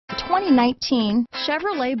2019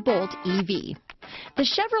 Chevrolet Bolt EV. The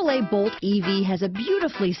Chevrolet Bolt EV has a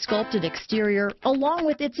beautifully sculpted exterior along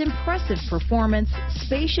with its impressive performance,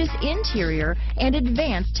 spacious interior, and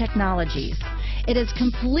advanced technologies. It has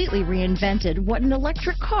completely reinvented what an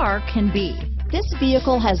electric car can be. This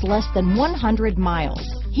vehicle has less than 100 miles.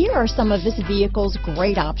 Here are some of this vehicle's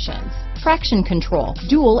great options: traction control,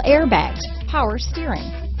 dual airbags, power steering,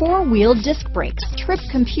 four-wheel disc brakes, trip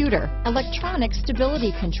computer, electronic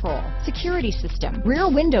stability control, security system, rear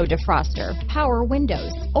window defroster, power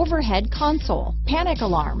windows, overhead console, panic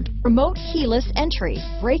alarm, remote keyless entry,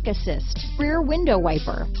 brake assist, rear window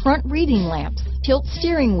wiper, front reading lamps, tilt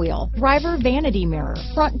steering wheel, driver vanity mirror,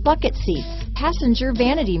 front bucket seats, passenger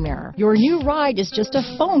vanity mirror. Your new ride is just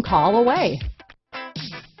a phone call away.